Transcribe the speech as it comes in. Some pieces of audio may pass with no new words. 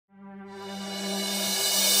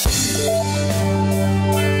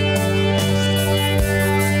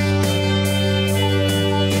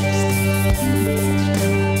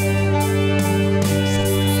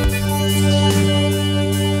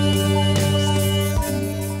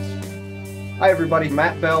Hi everybody,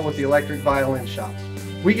 Matt Bell with the Electric Violin Shop.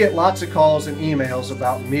 We get lots of calls and emails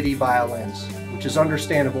about MIDI violins, which is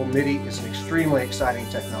understandable. MIDI is an extremely exciting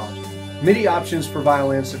technology. MIDI options for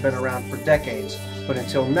violins have been around for decades, but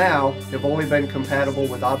until now have only been compatible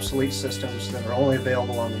with obsolete systems that are only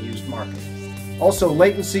available on the used market. Also,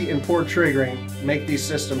 latency and poor triggering make these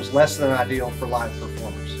systems less than ideal for live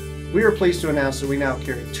performers. We are pleased to announce that we now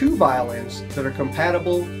carry 2 violins that are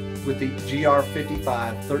compatible with the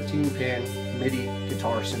GR-55 13-pin MIDI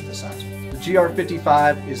guitar synthesizer. The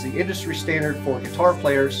GR-55 is the industry standard for guitar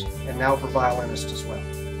players and now for violinists as well.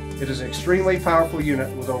 It is an extremely powerful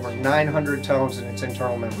unit with over 900 tones in its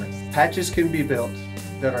internal memory. Patches can be built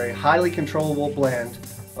that are a highly controllable blend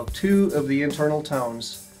of 2 of the internal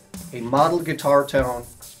tones, a modeled guitar tone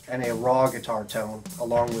and a raw guitar tone,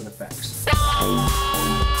 along with effects.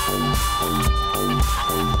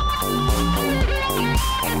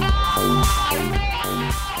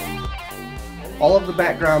 All of the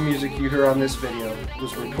background music you hear on this video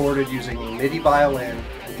was recorded using a MIDI violin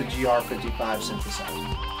with the GR-55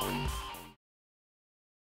 synthesizer.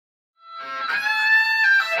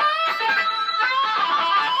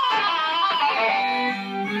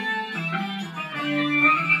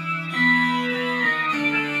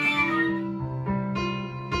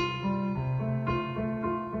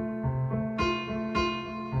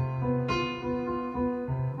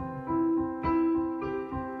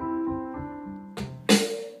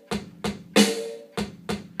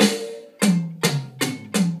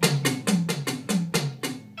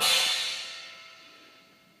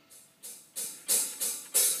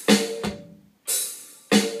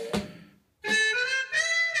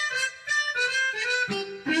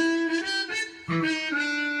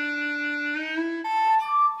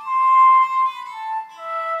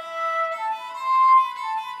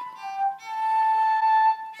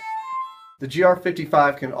 The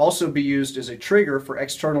GR-55 can also be used as a trigger for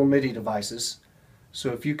external MIDI devices. So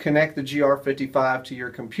if you connect the GR-55 to your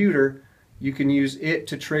computer, you can use it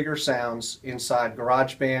to trigger sounds inside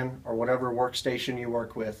GarageBand or whatever workstation you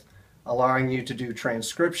work with, allowing you to do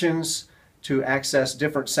transcriptions, to access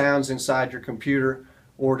different sounds inside your computer,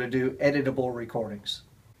 or to do editable recordings.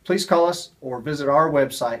 Please call us or visit our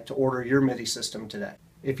website to order your MIDI system today.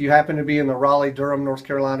 If you happen to be in the Raleigh-Durham, North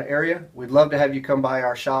Carolina area, we'd love to have you come by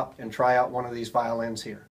our shop and try out one of these violins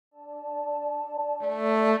here.